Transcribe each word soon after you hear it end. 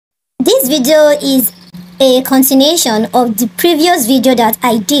This video is a continuation of the previous video that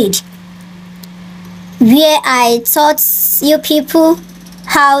I did, where I taught you people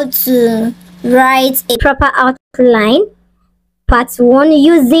how to write a proper outline, part 1,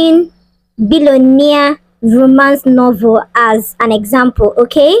 using billionaire romance novel as an example.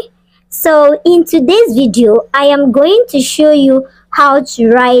 Okay, so in today's video I am going to show you how to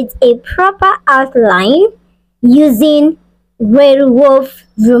write a proper outline using werewolf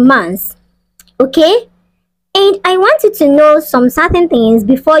romance. Okay, and I want you to know some certain things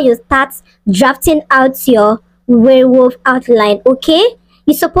before you start drafting out your werewolf outline. Okay,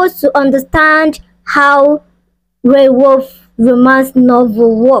 you're supposed to understand how werewolf romance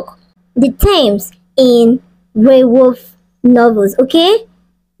novel work, the themes in werewolf novels. Okay,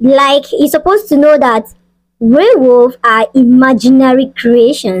 like you're supposed to know that werewolves are imaginary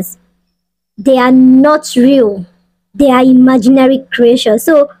creations. They are not real. They are imaginary creations.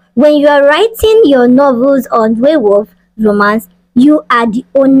 So when you are writing your novels on werewolf romance, you are the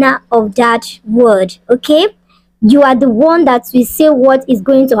owner of that word. Okay, you are the one that will say what is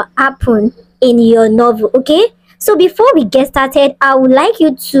going to happen in your novel. Okay, so before we get started, I would like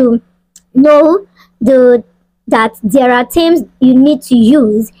you to know that there are terms you need to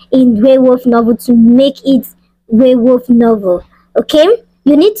use in werewolf novel to make it werewolf novel. Okay,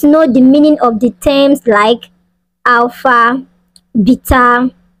 you need to know the meaning of the terms like alpha, beta,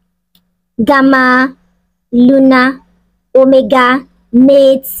 gamma, luna, omega,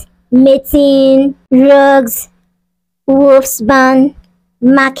 mate, mating, rogues, wolfsbane,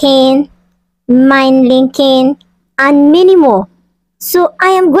 marking, mind linking, and many more. So I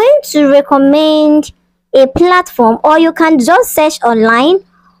am going to recommend a platform, or you can just search online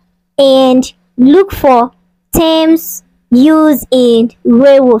and look for terms used in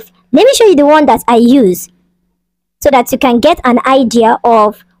werewolf. Let me show you the one that I use so that you can get an idea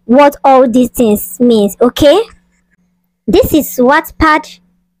of what all these things means. Okay, this is Wattpad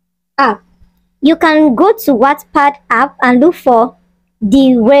app. You can go to Wattpad app and look for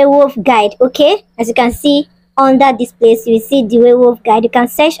the werewolf guide. Okay, as you can see under this place, you will see the werewolf guide. You can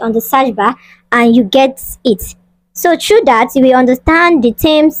search on the search bar and you get it. So through that, you will understand the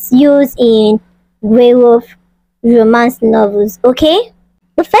terms used in werewolf romance novels. Okay,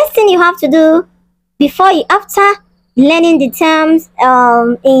 the first thing you have to do after learning the terms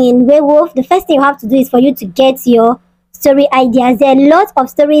in werewolf, the first thing you have to do is for you to get your story ideas. There are lots of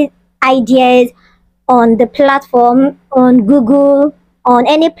story ideas on the platform, on Google, on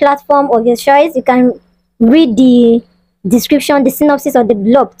any platform of your choice. You can read the description, the synopsis of the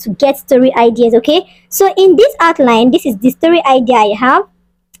blog to get story ideas. Okay, so in this outline, this is the story idea I have.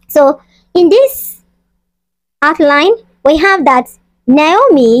 So in this outline, we have that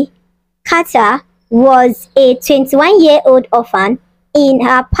Naomi Carter was a 21-year-old orphan in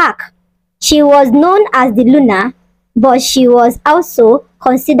her park. She was known as the Luna, but she was also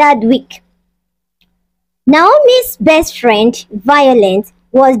considered weak. Naomi's best friend, Violet,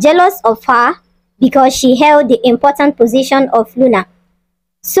 was jealous of her because she held the important position of Luna.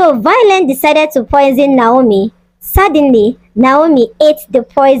 So Violet decided to poison Naomi. Suddenly, Naomi ate the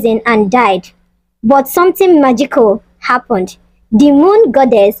poison and died. But something magical happened. The moon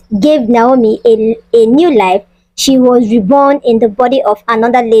goddess gave Naomi a new life. She was reborn in the body of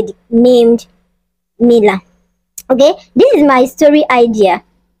another lady named Mila. Okay, this is my story idea.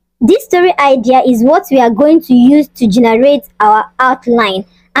 This story idea is what we are going to use to generate our outline.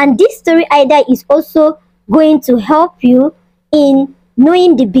 And this story idea is also going to help you in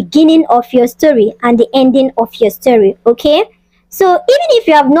knowing the beginning of your story and the ending of your story. Okay, so even if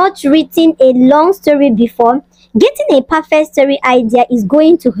you have not written a long story before, getting a perfect story idea is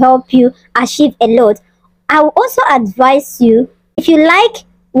going to help you achieve a lot. I will also advise you, if you like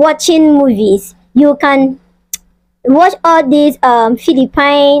watching movies, you can watch all these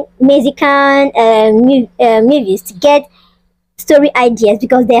Philippine, Mexican movies to get story ideas,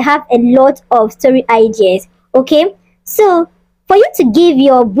 because they have a lot of story ideas. Okay, so for you to give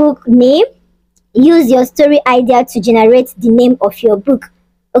your book name, use your story idea to generate the name of your book.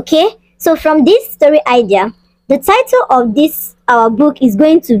 Okay, so from this story idea, the title of this our book is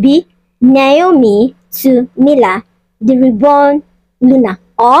going to be Naomi to Mila, the reborn Luna,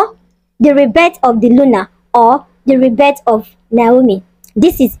 or the rebirth of the Luna, or the rebirth of Naomi.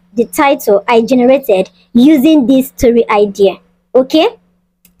 This is the title I generated using this story idea. Okay,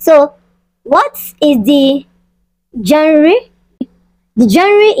 so what is the genre? The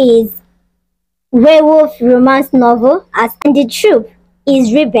genre is werewolf romance novel, and the trope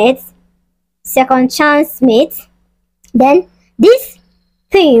is rebirth, second chance mate. Then this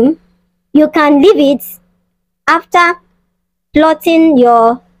theme, you can leave it after plotting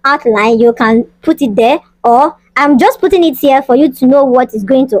your outline, you can put it there, or I'm just putting it here for you to know what is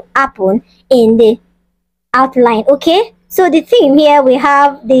going to happen in the outline. Okay, so the theme here, we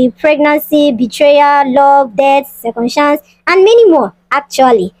have the pregnancy, betrayal, love, death, second chance, and many more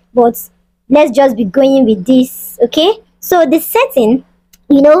actually, but let's just be going with this. Okay, so the setting,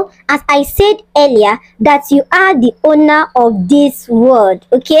 as I said earlier, that you are the owner of this world.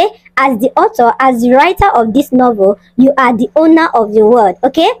 Okay, as the author, as the writer of this novel, you are the owner of the world.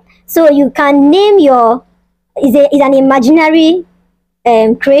 Okay, so you can name your, is an imaginary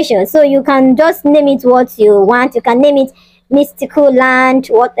creation, so you can just name it what you want. You can name it mystical land,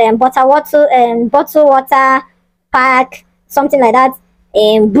 what bottle water park, something like that,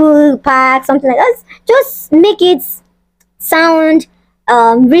 bull park, something like that. Just make it sound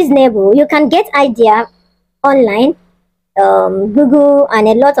reasonable. You can get idea online. Google and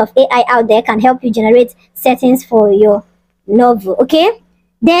a lot of AI out there can help you generate settings for your novel. Okay,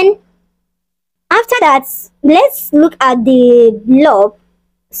 then after that, let's look at the blog.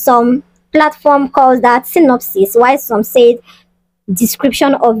 Some platform calls that synopsis, while some say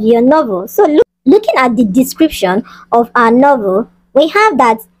description of your novel. So looking at the description of our novel, we have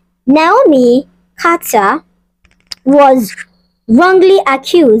that Naomi Carter was wrongly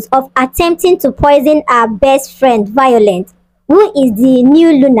accused of attempting to poison her best friend Violet, who is the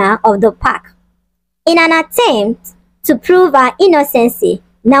new Luna of the pack. In an attempt to prove her innocency,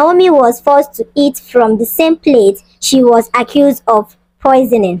 Naomi was forced to eat from the same plate she was accused of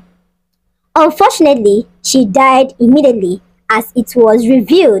poisoning. Unfortunately, she died immediately, as it was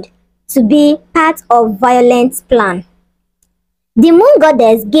revealed to be part of Violet's plan. The Moon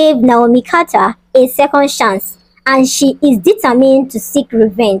Goddess gave Naomi Carter a second chance, and she is determined to seek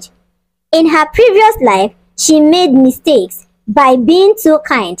revenge. In her previous life, she made mistakes by being too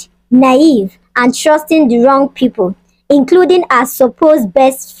kind, naive, and trusting the wrong people, including her supposed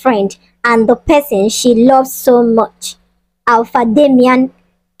best friend and the person she loves so much, Alpha Damian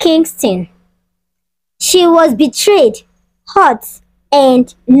Kingston. She was betrayed, hurt,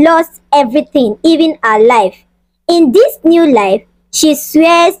 and lost everything, even her life. In this new life, she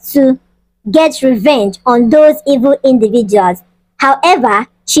swears to get revenge on those evil individuals. However,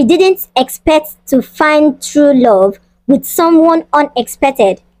 she didn't expect to find true love with someone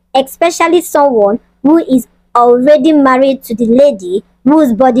unexpected, especially someone who is already married to the lady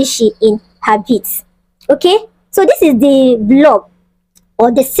whose body she inhabits. Okay, so this is the blog,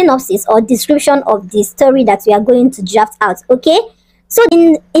 or the synopsis or description of the story that we are going to draft out. Okay, so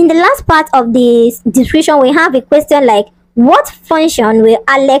in the last part of the description, we have a question like, what function will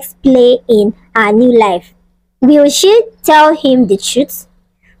Alex play in her new life? Will she tell him the truth?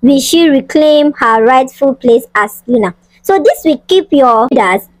 Will she reclaim her rightful place as Luna? So this will keep your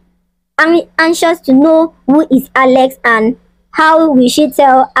readers anxious to know who is Alex, and how will she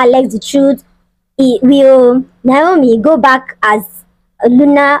tell Alex the truth. Will Naomi go back as a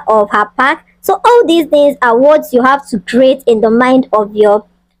Luna of her pack? So all these things are what you have to create in the mind of your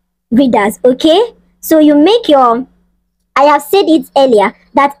readers. Okay, so you make your, I have said it earlier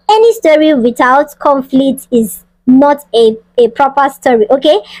that any story without conflict is not a proper story.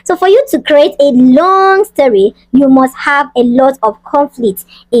 Okay, so for you to create a long story, you must have a lot of conflict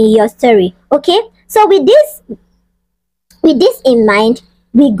in your story. Okay, so with this in mind,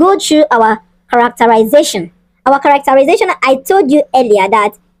 we go through our characterization. I told you earlier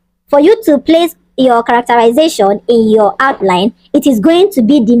that for you to place your characterization in your outline, it is going to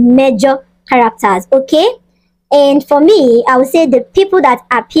be the major characters. Okay, and for me, I would say the people that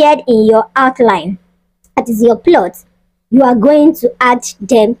appeared in your outline, that is your plot, you are going to add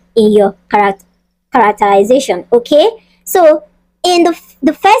them in your characterization. Okay, so in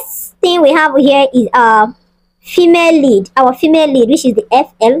the first thing we have here is our female lead, which is the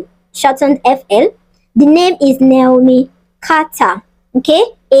FL, shortened FL. The name is Naomi Carter. Okay,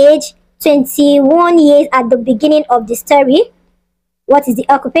 age 21 years at the beginning of the story. What is the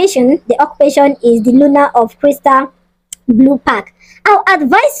occupation? The occupation is the Luna of Crystal Blue Pack. I'll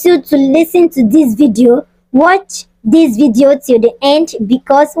advise you to listen to this video. Watch this video till the end,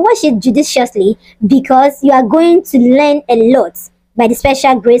 because watch it judiciously, because you are going to learn a lot. By the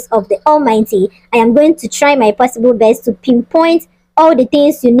special grace of the Almighty, I am going to try my possible best to pinpoint all the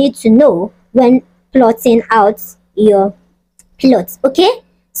things you need to know when plotting out your plot. Okay,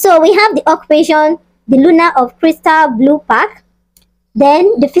 so we have the occupation, the Luna of Crystal Blue Pack.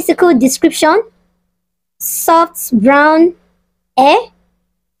 Then the physical description: soft brown hair,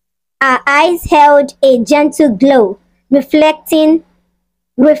 her eyes held a gentle glow, reflecting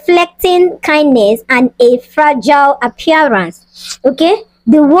kindness and a fragile appearance. Okay,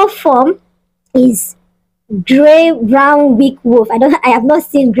 the wolf form is gray brown weak wolf. I have not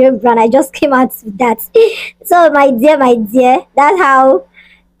seen gray brown. I just came out with that. So my dear, that's how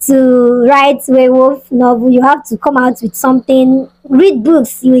to write werewolf novel. You have to come out with something. Read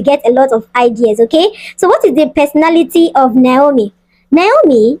books, you will get a lot of ideas. Okay, so what is the personality of Naomi?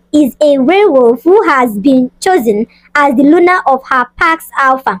 Naomi is a werewolf who has been chosen as the Luna of her pack's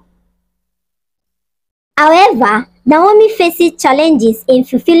alpha. However, Naomi faces challenges in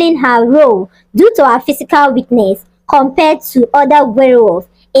fulfilling her role due to her physical weakness compared to other werewolves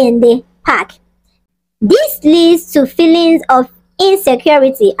in the pack. This leads to feelings of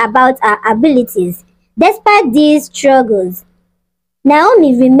insecurity about her abilities. Despite these struggles,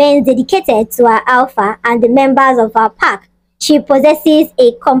 Naomi remains dedicated to her alpha and the members of her pack. She possesses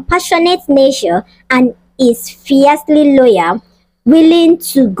a compassionate nature and is fiercely loyal, willing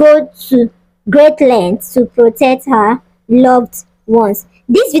to go to great lengths to protect her loved ones.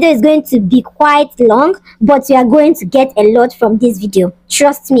 This video is going to be quite long, but you are going to get a lot from this video.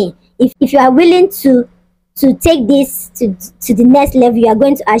 Trust me. If you are willing to take this to the next level, you are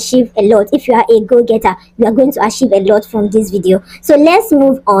going to achieve a lot. If you are a go-getter, you are going to achieve a lot from this video. So let's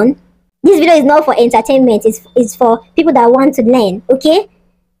move on. This video is not for entertainment. It's for people that want to learn. Okay,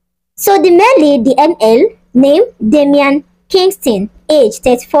 so the male lead, the ML, name Damian Kingston, age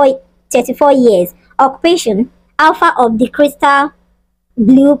 34 years, occupation alpha of the crystal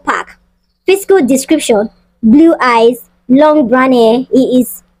blue pack, physical description: blue eyes, long brown hair. He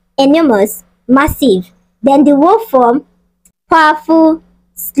is enormous, massive. Then the wolf form: powerful,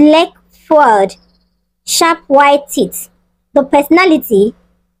 slack-forward, sharp white teeth. The personality: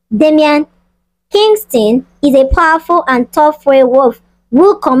 Damian Kingston is a powerful and tough werewolf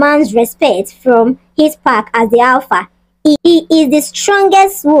who commands respect from his pack as the alpha. He is the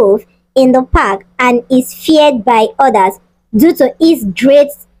strongest wolf in the pack and is feared by others due to his great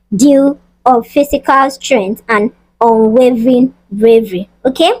deal of physical strength and unwavering bravery.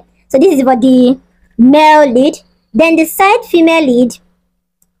 Okay, so this is for the male lead. Then the side female lead,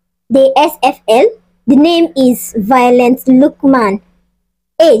 the SFL, the name is Violent Lookman,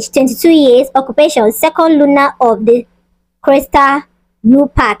 age 22 years, occupation second Luna of the crystal blue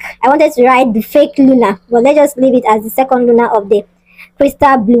pack. I wanted to write the fake Luna, but let's just leave it as the second Luna of the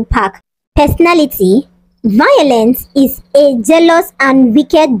crystal blue pack. Personality: Violence is a jealous and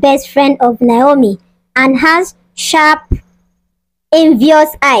wicked best friend of Naomi and has sharp,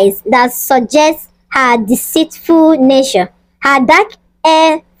 envious eyes that suggest her deceitful nature. Her dark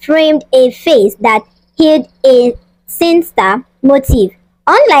hair framed a face that hid a sinister motive.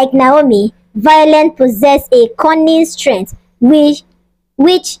 Unlike Naomi, Violence possesses a cunning strength which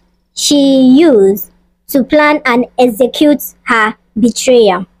she used to plan and execute her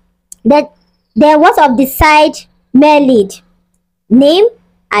betrayal. Then what of the side male lead? Name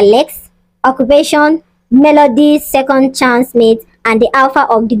Alex, occupation Melody's second chance mate and the alpha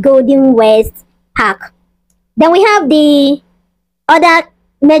of the Golden West pack. Then we have the other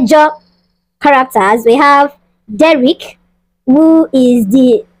major characters. We have Derek, who is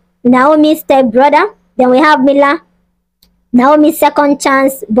the Naomi's stepbrother. Then we have Mila, Naomi's second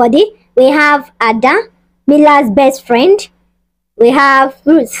chance buddy. We have Ada, Mila's best friend. We have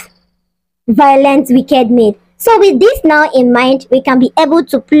Ruth, Violent wicked maid. So with this now in mind, we can be able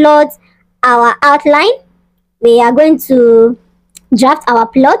to plot our outline. We are going to draft our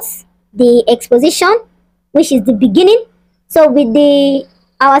plots, the exposition, which is the beginning. So with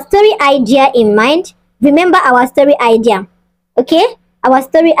our story idea in mind, remember our story idea. Okay, our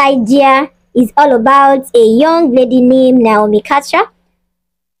story idea is all about a young lady named Naomi Katra,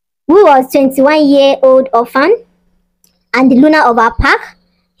 who was 21-year-old orphan and the Luna of our pack.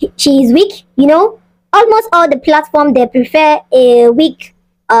 She is weak, you know. Almost all the platforms, they prefer a weak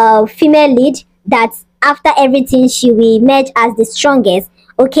female lead that after everything she will emerge as the strongest.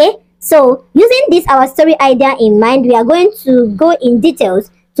 Okay, so using this our story idea in mind, we are going to go in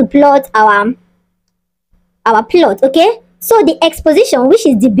details to plot our plot. Okay, so the exposition, which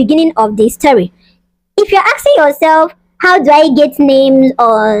is the beginning of the story. If you're asking yourself, how do I get names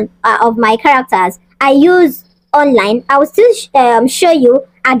of my characters? I use online. I will still show you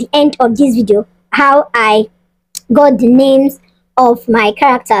at the end of this video how I got the names of my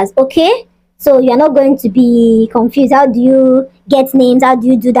characters. Okay, so you're not going to be confused. How do you get names? How do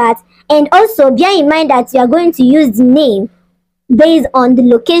you do that? And also bear in mind that you are going to use the name based on the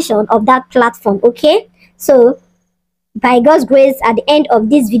location of that platform. Okay, so by God's grace, at the end of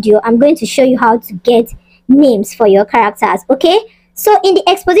this video, I'm going to show you how to get names for your characters. Okay, so in the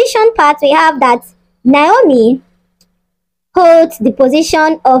exposition part, we have that Naomi holds the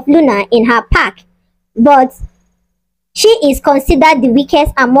position of Luna in her pack, but she is considered the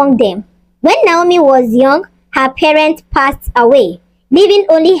weakest among them. When Naomi was young, her parents passed away, leaving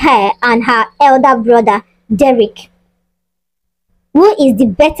only her and her elder brother, Derek, who is the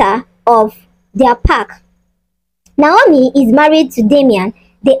better of their pack. Naomi is married to Damien,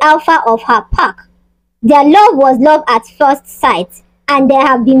 the alpha of her pack. Their love was love at first sight, and they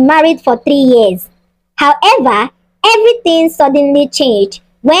have been married for 3 years. However, everything suddenly changed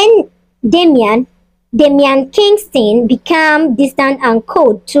when Damien Kingston became distant and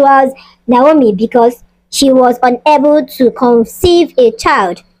cold towards Naomi because she was unable to conceive a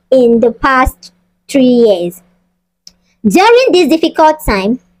child in the past 3 years. During this difficult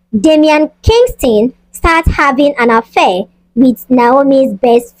time, Damien Kingston started having an affair with Naomi's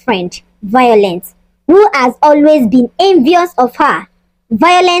best friend, Violet, who has always been envious of her.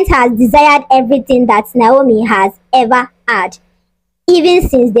 Violet has desired everything that Naomi has ever had, even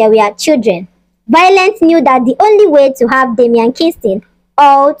since they were children. Violet knew that the only way to have Damien Kingston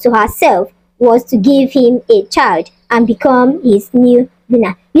all to herself was to give him a child and become his new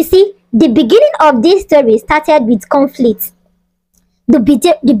Luna. You see, the beginning of this story started with conflict. The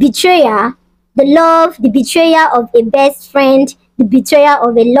betrayal, the love, the betrayal of a best friend, the betrayal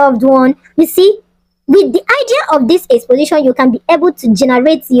of a loved one. You see, with the idea of this exposition, you can be able to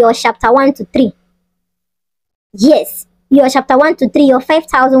generate your chapter 1 to 3. Yes, your chapter 1 to 3, your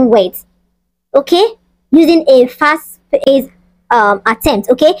 5,000 words. Okay? Using a fast-paced attempt.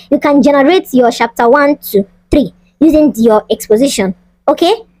 Okay? You can generate your chapter 1 to 3 using your exposition.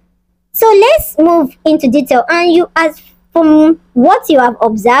 Okay? So let's move into detail. And you, as from what you have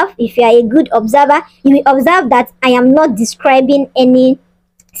observed, if you are a good observer, you will observe that I am not describing any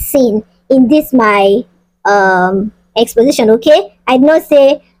scene in this my exposition. Okay, I did not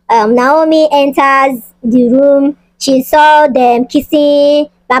say Naomi enters the room, she saw them kissing,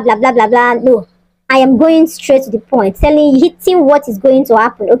 blah blah blah blah blah. No, I am going straight to the point, hitting what is going to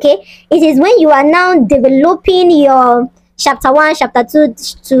happen. Okay, it is when you are now developing your chapter 1, chapter 2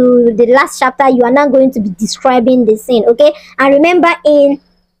 to the last chapter, you are now going to be describing the scene. Okay, and remember,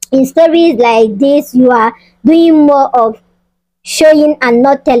 in stories like this, you are doing more of showing and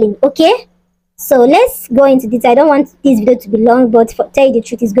not telling. Okay, so let's go into this. I don't want this video to be long, but for tell you the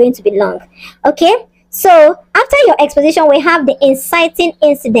truth, it's going to be long. Okay, so after your exposition, we have the inciting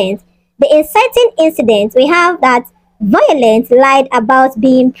incident. The inciting incident, we have that Violet lied about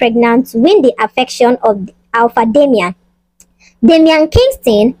being pregnant to win the affection of Alpha Damien. Damien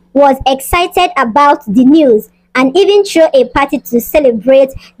Kingston was excited about the news and even threw a party to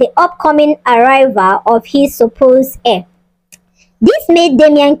celebrate the upcoming arrival of his supposed heir. This made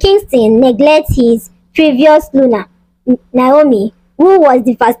Damien Kingston neglect his previous Luna, Naomi, who was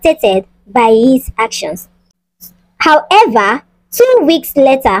devastated by his actions. However, 2 weeks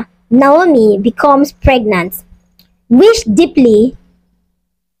later, Naomi becomes pregnant, which deeply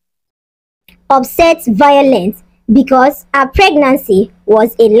upsets Violet because her pregnancy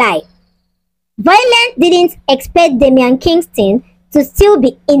was a lie. Violet didn't expect Damien Kingston to still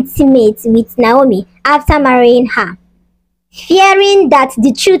be intimate with Naomi after marrying her, fearing that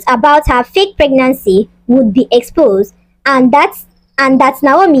the truth about her fake pregnancy would be exposed and that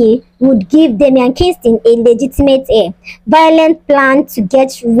Naomi would give Damien Kingston a legitimate heir. Violet planned to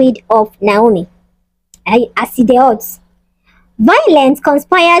get rid of Naomi. I see the odds. Violet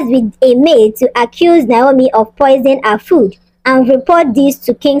conspires with a maid to accuse Naomi of poisoning her food and report this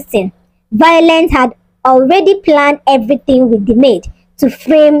to Kingston. Violet had already planned everything with the maid to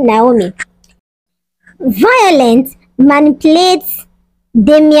frame Naomi. Violet manipulates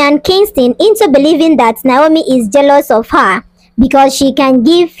Damien Kingston into believing that Naomi is jealous of her because she can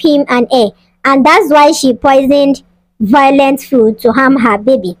give him an heir, and that's why she poisoned Violet's food to harm her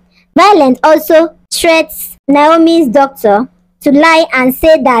baby. Violet also threats Naomi's doctor to lie and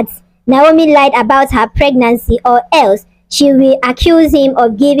say that Naomi lied about her pregnancy, or else she will accuse him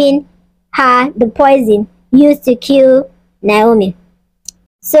of giving her the poison used to kill Naomi.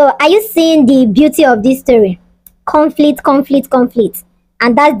 So are you seeing the beauty of this story? Conflict, conflict, conflict.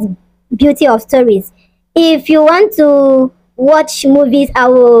 And that's the beauty of stories. If you want to watch movies, I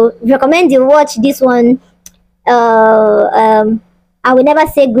will recommend you watch this one. I Will Never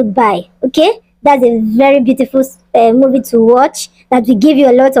Say Goodbye. Okay, that's a very beautiful movie to watch that will give you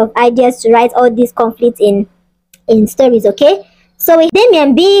a lot of ideas to write all these conflicts in stories. Okay, so with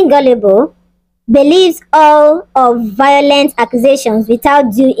Damien being gullible, believes all of Violet's accusations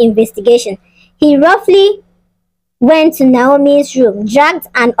without due investigation. He roughly went to Naomi's room, dragged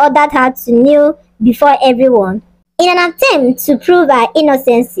and ordered her to kneel before everyone. In an attempt to prove her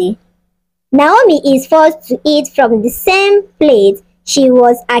innocency, Naomi is forced to eat from the same plate she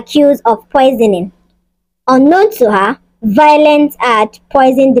was accused of poisoning. Unknown to her, Violet had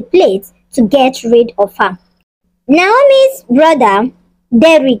poisoned the plate to get rid of her. Naomi's brother,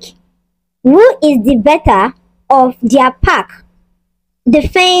 Derek, who is the better of their pack,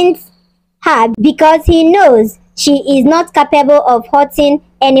 defends her because he knows she is not capable of hurting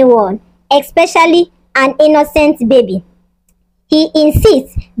anyone, especially an innocent baby. He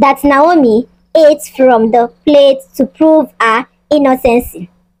insists that Naomi ate from the plate to prove her innocence.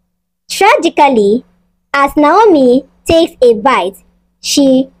 Tragically, as Naomi takes a bite,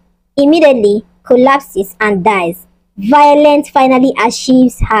 she immediately collapses and dies. Violence finally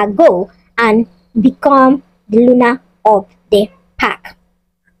achieves her goal and becomes the Luna of the pack.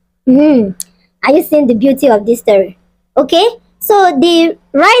 Are you seeing the beauty of this story? Okay, so the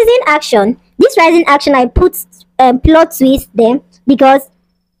rising action, this rising action I put plot twist there because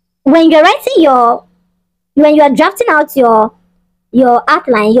when you're writing when you are drafting out your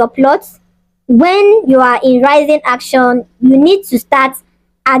outline, your plots, when you are in rising action, you need to start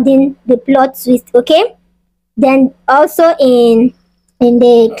adding the plot twist. Okay, then also in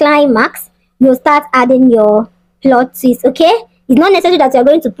the climax, you start adding your plot twist. Okay, it's not necessary that you're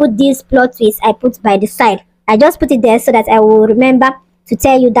going to put this plot twist I put by the side. I just put it there so that I will remember to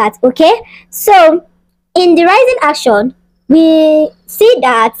tell you that. Okay, so in the rising action, we see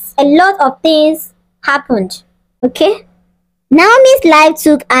that a lot of things happened. Okay, Naomi's life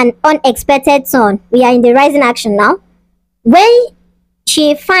took an unexpected turn. We are in the rising action now. When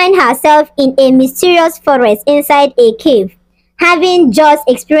she finds herself in a mysterious forest inside a cave, having just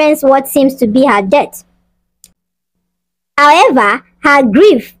experienced what seems to be her death. However, her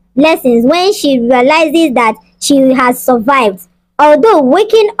grief lessens when she realizes that she has survived, although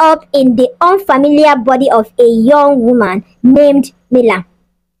waking up in the unfamiliar body of a young woman named Mila.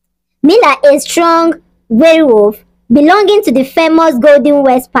 Mila, a strong werewolf belonging to the famous Golden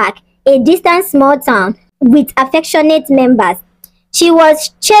West Park, a distant small town with affectionate members. She was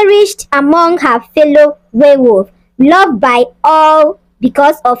cherished among her fellow werewolves, loved by all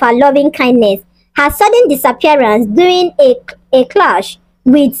because of her loving kindness. Her sudden disappearance during a clash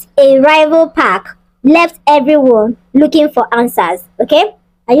with a rival pack left everyone looking for answers. Okay,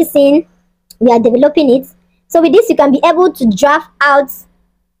 are you seeing? We are developing it. So with this, you can be able to draft out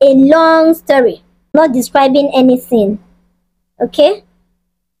a long story, not describing anything. Okay,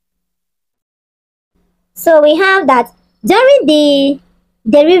 so we have that during the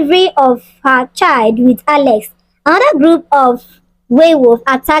delivery of her child with Alex, another group of werewolves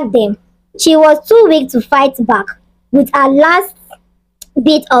attacked them. She was too weak to fight back. With her last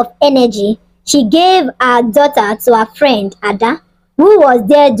bit of energy, she gave her daughter to her friend Ada, who was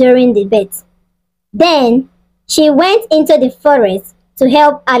there during the birth. Then she went into the forest to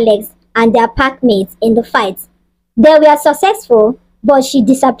help Alex and their packmates in the fight. They were successful, but she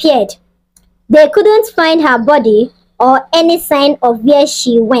disappeared. They couldn't find her body or any sign of where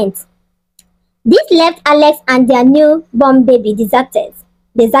she went. This left Alex and their newborn baby deserted.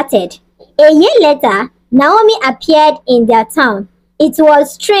 A year later, Naomi appeared in their town. It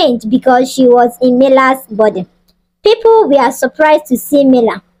was strange because she was in Mila's body. People were surprised to see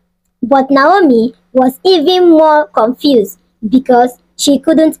Mila, but Naomi was even more confused because she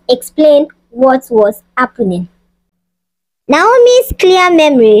couldn't explain what was happening. Naomi's clear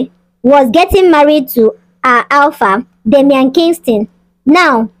memory was getting married to her alpha, Damian Kingston.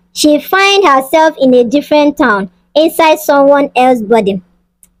 Now, she finds herself in a different town, inside someone else's body.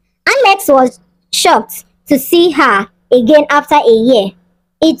 Alex was shocked to see her again after a year.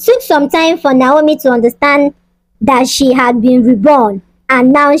 It took some time for Naomi to understand that she had been reborn,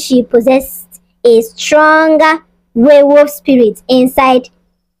 and now she possessed a stronger werewolf spirit inside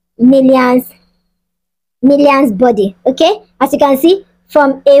Millian's body. Okay, as you can see,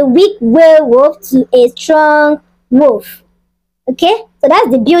 from a weak werewolf to a strong wolf. Okay, so that's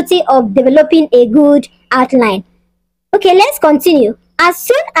the beauty of developing a good outline. Okay, let's continue. As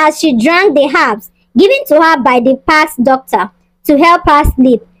soon as she drank the herbs given to her by the park's doctor to help her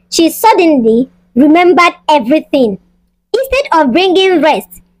sleep, she suddenly remembered everything. Instead of bringing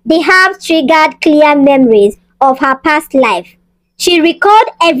rest, the herbs triggered clear memories of her past life. She recalled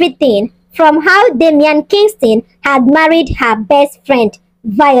everything from how Damian Kingston had married her best friend,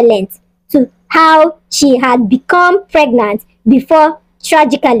 Violet, to how she had become pregnant before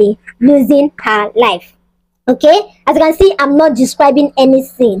tragically losing her life. Okay, as you can see, I'm not describing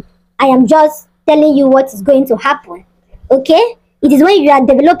anything. I am just telling you what is going to happen. Okay, it is when you are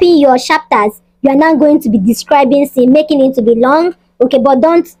developing your chapters, you are not going to be describing scene, making it to be long. Okay, but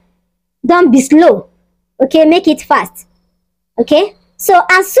don't be slow. Okay, make it fast. Okay, so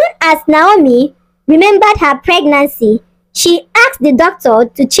as soon as Naomi remembered her pregnancy, she asked the doctor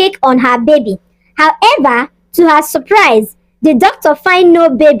to check on her baby. However, to her surprise, the doctor find no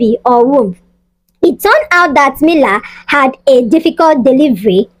baby or womb. It turned out that Mila had a difficult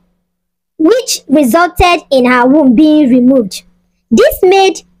delivery, which resulted in her womb being removed. This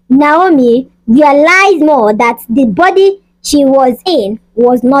made Naomi realize more that the body she was in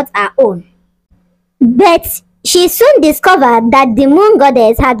was not her own. But she soon discovered that the moon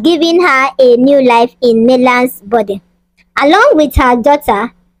goddess had given her a new life in Mila's body, along with her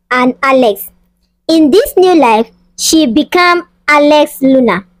daughter and Alex. In this new life, she became Alex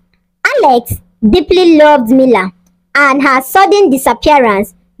Luna. Alex deeply loved Mila, and her sudden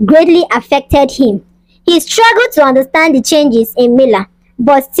disappearance greatly affected him. He struggled to understand the changes in Mila,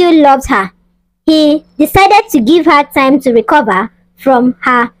 but still loved her. He decided to give her time to recover from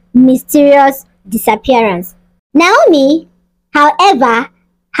her mysterious disappearance. Naomi, however,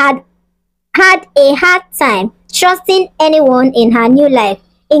 had had a hard time trusting anyone in her new life,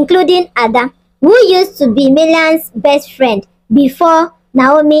 including Ada, who used to be Milan's best friend before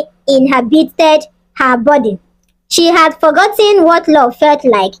Naomi inhabited her body. She had forgotten what love felt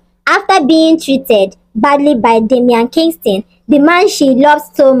like after being treated badly by Damian Kingston, the man she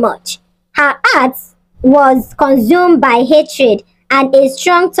loved so much. Her heart was consumed by hatred and a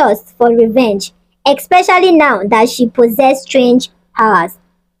strong thirst for revenge, especially now that she possessed strange powers.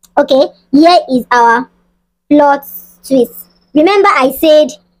 Okay, here is our plot twist. Remember I said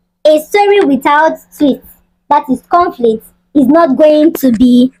a story without twist, that is conflict, is not going to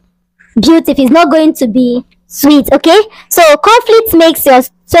be beautiful, it's not going to be sweet. Okay, so conflict makes your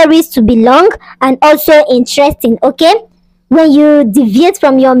stories to be long and also interesting. Okay, when you deviate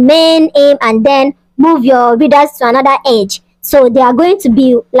from your main aim and then move your readers to another edge, so they are going to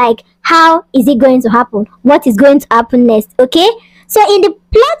be like, how is it going to happen, what is going to happen next? Okay, so in the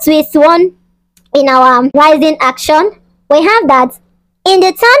plot twist one, in our rising action, we have that in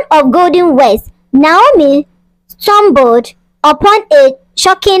the town of Golden West, Naomi stumbled upon a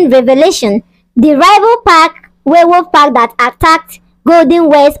shocking revelation. The rival pack, werewolf pack that attacked Golden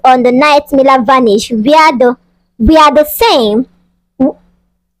West on the night Mila vanished, we are the same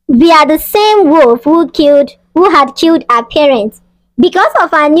wolf who had killed her parents. Because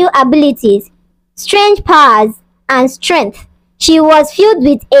of her new abilities, strange powers, and strength, she was filled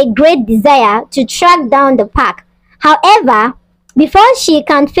with a great desire to track down the pack. However, before she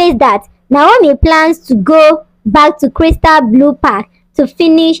can face that, Naomi plans to go back to Crystal Blue Park to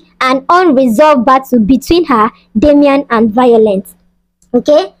finish an unresolved battle between her, Damian, and Violet.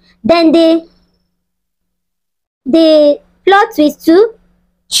 Okay, then the plot twist 2,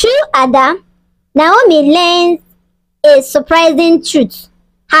 through Ada, Naomi learns a surprising truth.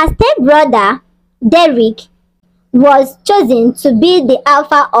 Her stepbrother, Derek, was chosen to be the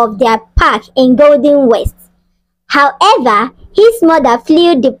alpha of their pack in Golden West. However, his mother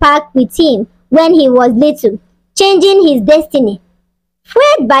fled the pack with him when he was little, changing his destiny.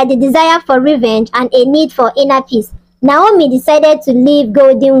 Fueled by the desire for revenge and a need for inner peace, Naomi decided to leave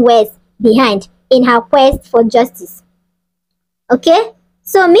Golden West behind in her quest for justice. Okay,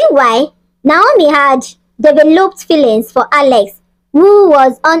 so meanwhile, Naomi had developed feelings for Alex, who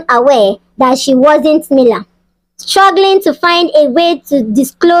was unaware that she wasn't Mila. Struggling to find a way to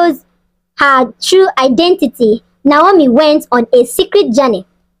disclose her true identity, Naomi went on a secret journey.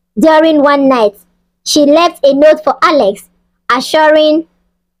 During one night, she left a note for Alex, assuring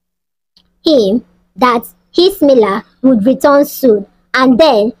him that his Mila would return soon, and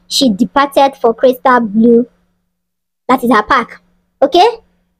then she departed for Crystal Blue, that is her pack. Okay?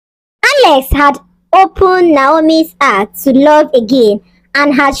 Alex had opened Naomi's heart to love again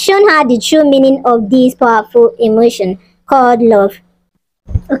and had shown her the true meaning of this powerful emotion called love.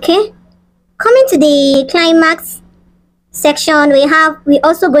 Okay? Coming to the climax section, we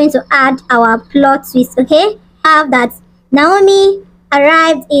also going to add our plot twist. Okay? Have that Naomi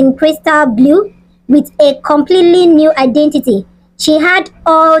arrived in Crystal Blue with a completely new identity. She had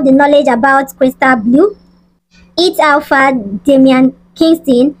all the knowledge about Crystal Blue, its alpha, Damian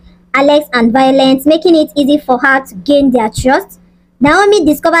Kingston, Alex, and Violet, making it easy for her to gain their trust. Naomi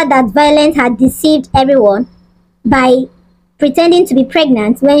discovered that Violet had deceived everyone by pretending to be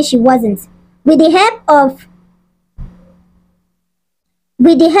pregnant when she wasn't. With the help of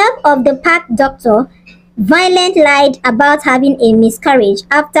the pack doctor, Violet lied about having a miscarriage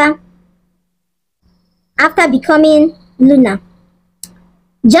after becoming Luna.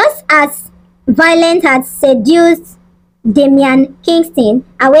 Just as Violet had seduced Damian Kingston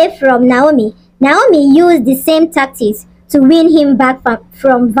away from Naomi, Naomi used the same tactics to win him back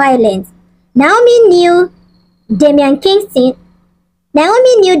from Violet. Naomi knew Damian Kingston's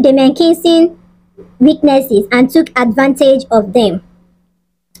weaknesses and took advantage of them.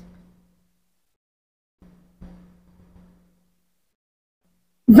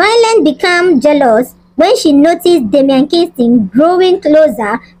 Violet became jealous when she noticed Damian Kingston growing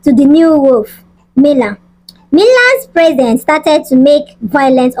closer to the new wolf, Mila. Mila's presence started to make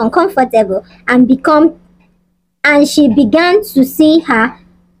Violet uncomfortable and she began to see her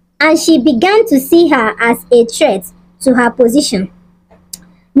as a threat to her position.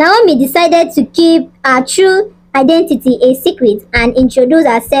 Naomi decided to keep her true identity a secret and introduce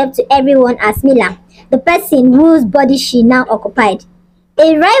herself to everyone as Mila, the person whose body she now occupied.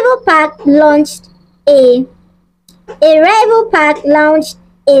 A rival pack launched a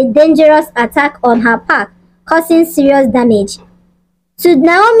dangerous attack on her pack, causing serious damage. To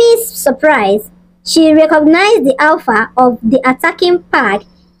Naomi's surprise, she recognized the alpha of the attacking pack.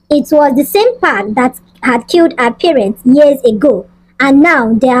 It was the same pack that had killed her parents years ago, and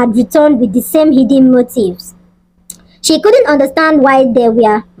now they had returned with the same hidden motives. She couldn't understand why they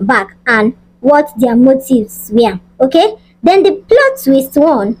were back and what their motives were. Okay? Then the plot twist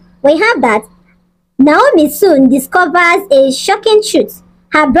one, we have that Naomi soon discovers a shocking truth.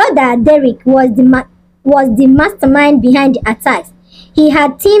 Her brother Derek was the mastermind behind the attacks. He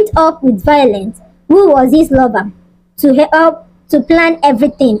had teamed up with Violet, who was his lover, to help to plan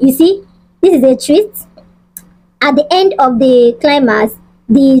everything. You see, this is a twist. At the end of the climax,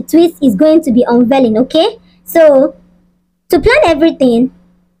 the twist is going to be unveiling, okay? So, to plan everything,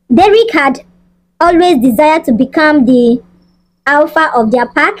 Derek had always desired to become the alpha of their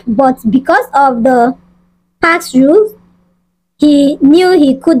pack, but because of the pack's rules, he knew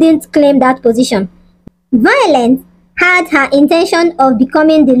he couldn't claim that position. Violet had her intention of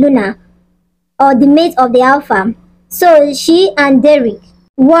becoming the Luna, or the mate of the alpha, so she and Derek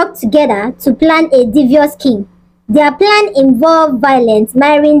worked together to plan a devious scheme. Their plan involved Violet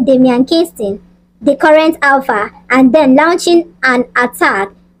marrying Damian Kingston, the current alpha, and then launching an attack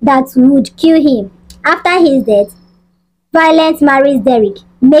that would kill him. After his death, Violet marries Derek,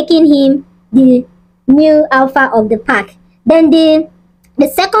 making him the new alpha of the pack. Then the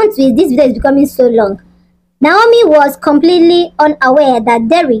second twist, this video is becoming so long. Naomi was completely unaware that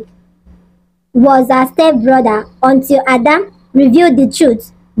Derek was her stepbrother until Adam revealed the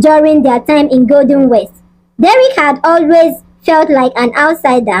truth during their time in Golden West. Derek had always felt like an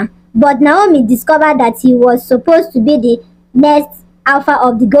outsider, but Naomi discovered that he was supposed to be the next alpha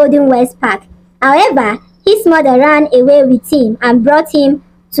of the Golden West pack. However, his mother ran away with him and brought him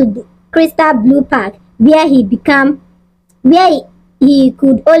to the Crystal Blue pack, where he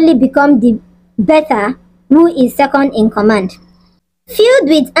could only become the Beta, who is second in command. Filled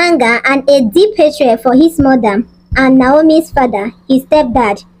with anger and a deep hatred for his mother and Naomi's father, his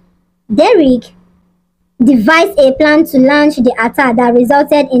stepdad, Derek devised a plan to launch the attack that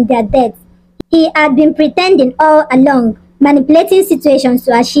resulted in their deaths. He had been pretending all along, manipulating situations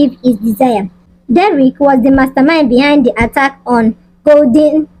to achieve his desire. Derek was the mastermind behind the attack on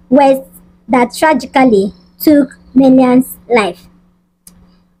Golden West that tragically took Melian's life.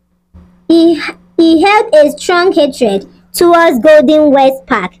 He held a strong hatred towards Golden West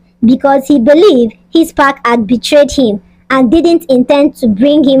pack because he believed his pack had betrayed him and didn't intend to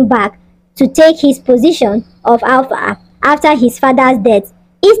bring him back to take his position of alpha after his father's death.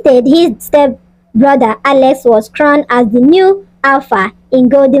 Instead, his stepbrother Alex was crowned as the new alpha in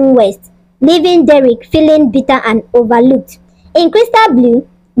Golden West, leaving Derek feeling bitter and overlooked. In Crystal Blue,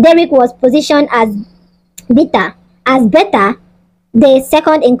 Derek was positioned as Beta, the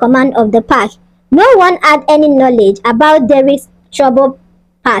second in command of the pack. No one had any knowledge about Derek's troubled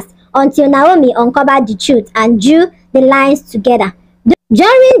past until Naomi uncovered the truth and drew the lines together.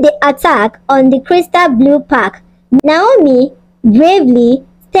 During the attack on the Crystal Blue pack, Naomi bravely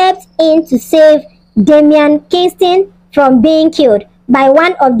stepped in to save Damian Kingston from being killed by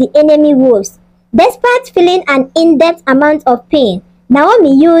one of the enemy wolves. Despite feeling an in-depth amount of pain,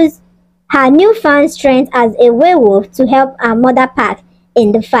 Naomi used her newfound strength as a werewolf to help her mother pack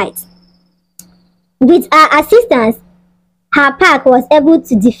in the fight. With her assistance, her pack was able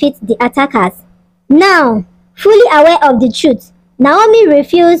to defeat the attackers. Now, fully aware of the truth, Naomi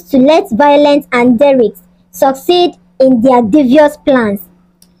refused to let Violet and Derek succeed in their devious plans.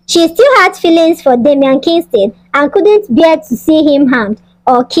 She still had feelings for Damian Kingston and couldn't bear to see him harmed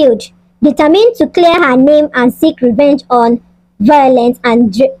or killed. Determined to clear her name and seek revenge on Violet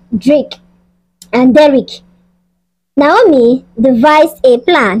and Derek, Naomi devised a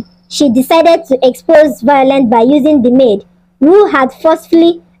plan. She decided to expose Violet by using the maid, who had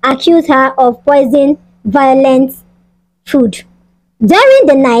forcefully accused her of poisoning Violet's food. During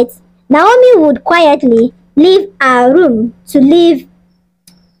the night, Naomi would quietly leave her room to leave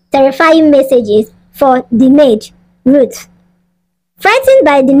terrifying messages for the maid, Ruth. Frightened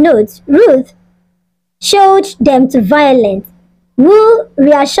by the notes, Ruth showed them to Violet. who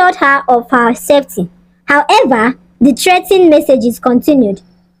reassured her of her safety. However, the threatening messages continued,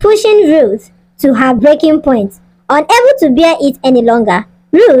 pushing Ruth to her breaking point. Unable to bear it any longer,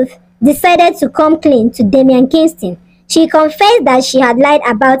 Ruth decided to come clean to Damian Kingston. She confessed that she had lied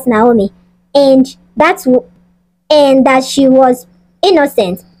about Naomi and that she was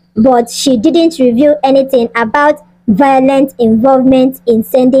innocent, but she didn't reveal anything about violent involvement in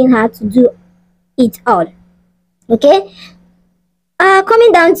sending her to do it all. Okay,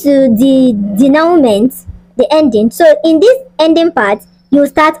 coming down to the denouement, the ending. So in this ending part, you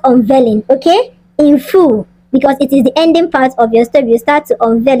start unveiling, okay, in full, because it is the ending part of your story. You start to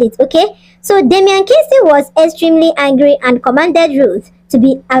unveil it, okay. So Damian Kingston was extremely angry and commanded Ruth to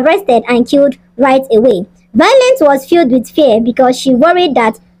be arrested and killed right away. Violence was filled with fear because she worried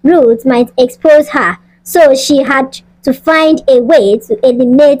that Ruth might expose her, so she had to find a way to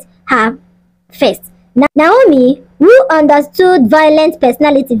eliminate her first. Naomi, who understood Violent's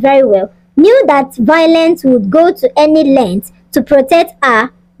personality very well, knew that Violent would go to any length to protect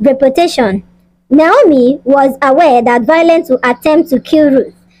her reputation. Naomi was aware that Violent would attempt to kill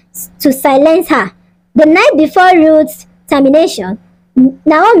Ruth to silence her. The night before Ruth's termination,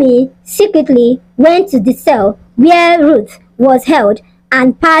 Naomi secretly went to the cell where Ruth was held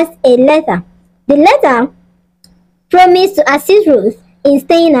and passed a letter. The letter promised to assist Ruth in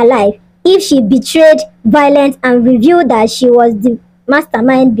staying alive if she betrayed Violent and revealed that she was the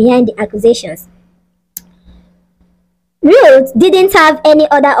mastermind behind the accusations. Ruth didn't have any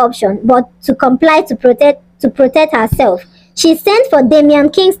other option but to comply to protect herself. She sent for Damian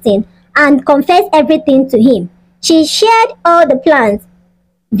Kingston and confessed everything to him. She shared all the plans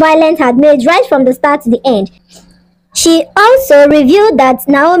Violent had made right from the start to the end. She also revealed that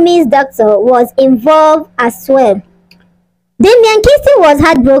Naomi's doctor was involved as well. Damian Kingston was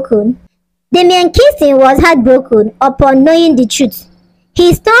heartbroken upon knowing the truth.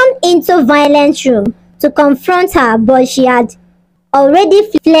 He stormed into Violent's room to confront her, but she had already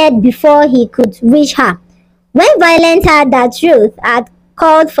fled before he could reach her. When Violent heard that Ruth had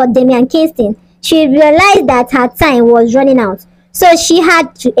called for Damian Kingston, she realized that her time was running out, so she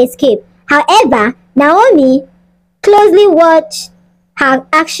had to escape. However, Naomi closely watched her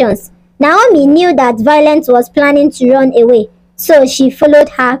actions. Naomi knew that Violent was planning to run away, so she followed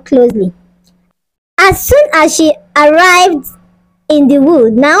her closely. As soon as she arrived in the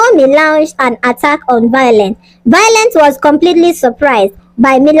wood, Naomi launched an attack on Violent. Violent was completely surprised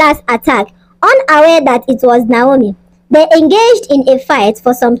by Mila's attack, unaware that it was Naomi. They engaged in a fight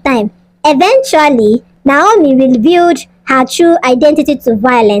for some time. Eventually, Naomi revealed her true identity to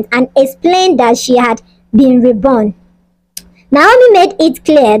Violent and explained that she had been reborn. Naomi made it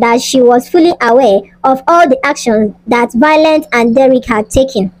clear that she was fully aware of all the actions that Violent and Derek had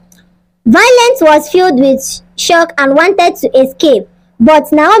taken. Violent was filled with shock and wanted to escape,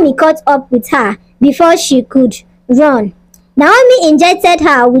 but Naomi caught up with her before she could run. Naomi injected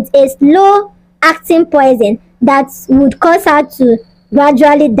her with a slow-acting poison that would cause her to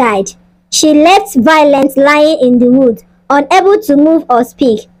gradually die. She left Violent lying in the woods, unable to move or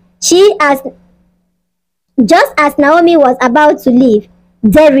speak. Just as Naomi was about to leave,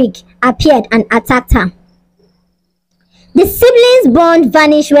 Derek appeared and attacked her. The siblings' bond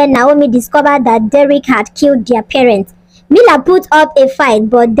vanished when Naomi discovered that Derek had killed their parents. Mila put up a fight,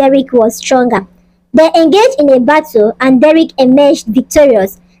 but Derek was stronger. They engaged in a battle and Derek emerged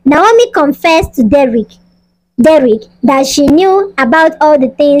victorious. Naomi confessed to Derek that she knew about all the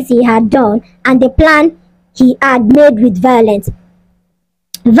things he had done and the plan he had made with Violent.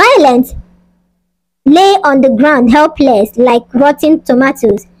 Violent lay on the ground helpless like rotten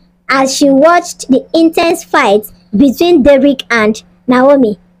tomatoes as she watched the intense fight between Derek and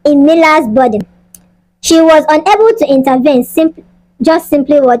Naomi in Mila's body. She was unable to intervene,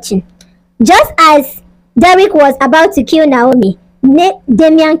 simply watching. Just as Derek was about to kill Naomi,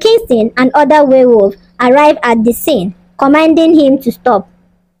 Damian Kingston and other werewolves arrived at the scene, commanding him to stop.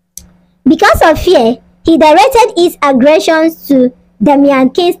 Because of fear, he directed his aggressions to Damian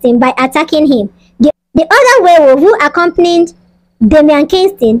Kingston by attacking him. The other werewolf who accompanied Damian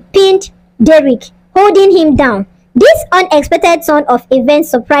Kingston pinned Derek, holding him down. This unexpected turn of events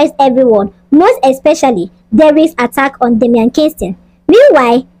surprised everyone, most especially Derek's attack on Damian Kingston.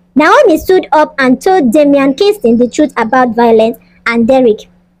 Meanwhile, Naomi stood up and told Damian Kingston the truth about Violent and Derek.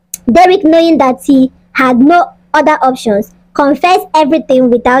 Derek, knowing that he had no other options, confessed everything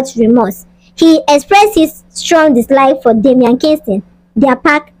without remorse. He expressed his strong dislike for Damian Kingston, their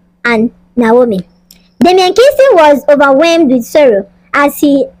pack, and Naomi. Damian Kingston was overwhelmed with sorrow as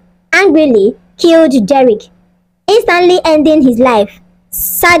he angrily killed Derek, instantly ending his life.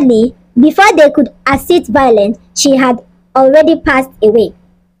 Sadly, before they could assist Violent, she had already passed away.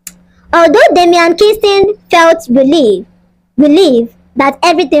 Although Damian Kingston felt relieved that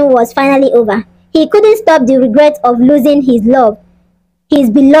everything was finally over, he couldn't stop the regret of losing his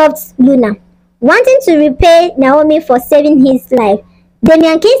beloved Luna. Wanting to repay Naomi for saving his life,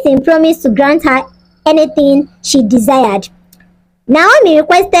 Damian Kingston promised to grant her anything she desired. Naomi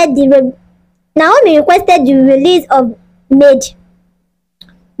requested the release of Maid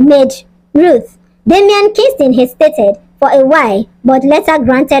Ruth. Damian Kingston hesitated for a while, but later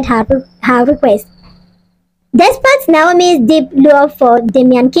granted her request. Despite Naomi's deep love for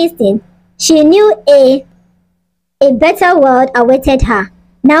Damian Kingston, she knew a better world awaited her.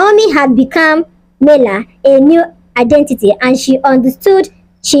 Naomi had become Mela a new identity, and she understood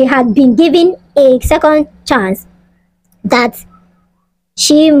she had been given a second chance that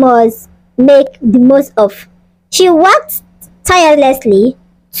she must make the most of. She worked tirelessly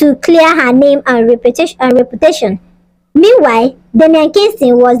to clear her name and reputation. Meanwhile, Damian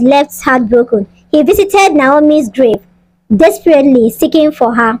Kingston was left heartbroken. He visited Naomi's grave, desperately seeking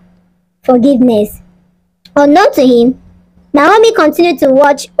for her forgiveness. Unknown to him, Naomi continued to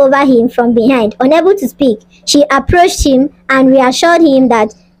watch over him from behind. Unable to speak, she approached him and reassured him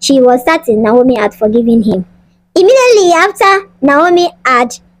that she was certain Naomi had forgiven him. Immediately after Naomi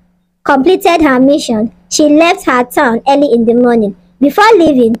had completed her mission, she left her town early in the morning. Before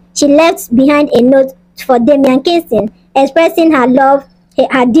leaving, she left behind a note for Damian Kingston, expressing her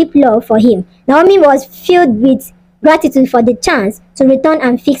deep love for him. Naomi was filled with gratitude for the chance to return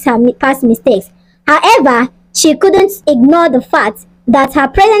and fix her past mistakes. However, she couldn't ignore the fact that her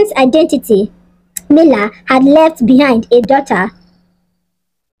present identity, Mila, had left behind a daughter.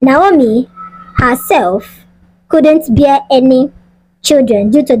 Naomi herself couldn't bear any children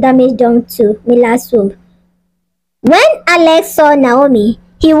due to damage done to Mila's womb. When Alex saw Naomi,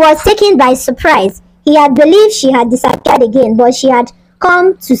 he was taken by surprise. He had believed she had disappeared again, but she had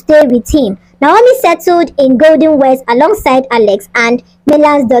come to stay with him. Naomi settled in Golden West alongside Alex and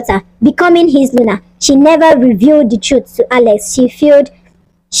Mila's daughter, becoming his Luna. She never revealed the truth to Alex. She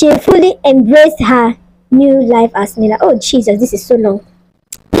fully embraced her new life as Mila. Oh Jesus, this is so long.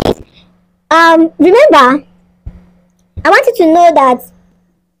 Remember, I want you to know that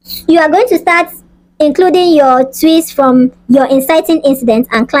you are going to start including your twists from your inciting incidents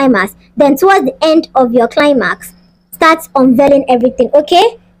and climax. Then towards the end of your climax, start unveiling everything,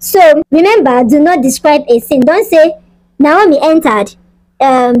 okay? So remember, do not describe a scene. Don't say Naomi entered,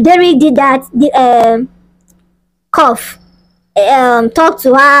 Derek did that, the cough, talk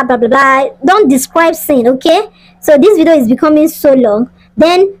to her, blah blah blah. Don't describe scene, okay? So this video is becoming so long.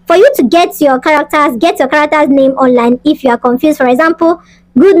 Then for you to get your character's name online if you are confused. For example,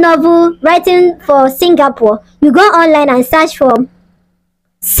 good novel writing for Singapore, you go online and search for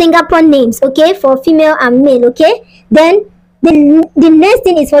Singapore names, okay, for female and male, okay? Then the next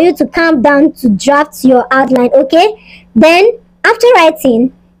thing is for you to calm down to draft your outline, okay? Then after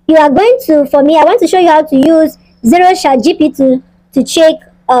writing, you are going to, for me, I want to show you how to use ChatGPT to check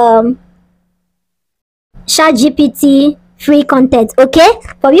ChatGPT free content, okay,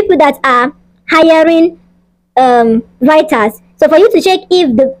 for people that are hiring writers. So for you to check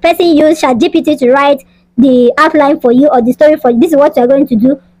if the person used ChatGPT to write the outline for you or the story for you, this is what you are going to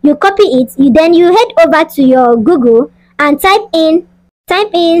do. You copy it, then you head over to your Google and type in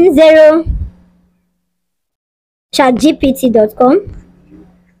chatgpt.com.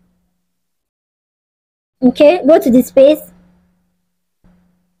 okay, go to the space,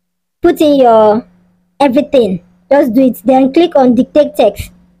 put in your everything, just do it, then click on dictate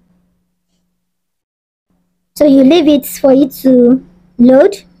text. So you leave it for it to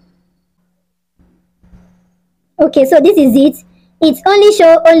load. Okay, so this is it. It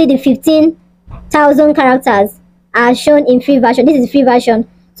only the 15,000 characters are shown in free version. This is free version.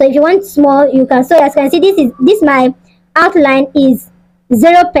 So if you want small, you can. So as you can see, this my outline is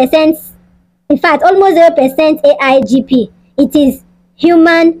 0%. In fact, almost 0% AIGP. It is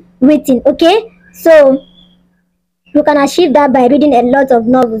human written. Okay, so you can achieve that by reading a lot of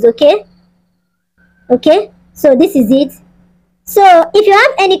novels. Okay. So this is it. So if you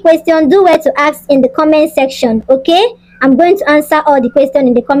have any question, do well to ask in the comment section. Okay, I'm going to answer all the questions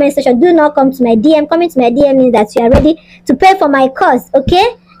in the comment section. Do not come to my DM. Coming to my DM means that you are ready to pay for my course.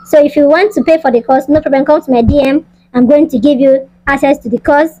 Okay, so if you want to pay for the course, no problem, come to my DM. I'm going to give you access to the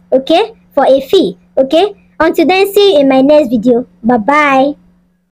course, okay, for a fee. Okay, until then, see you in my next video. Bye bye.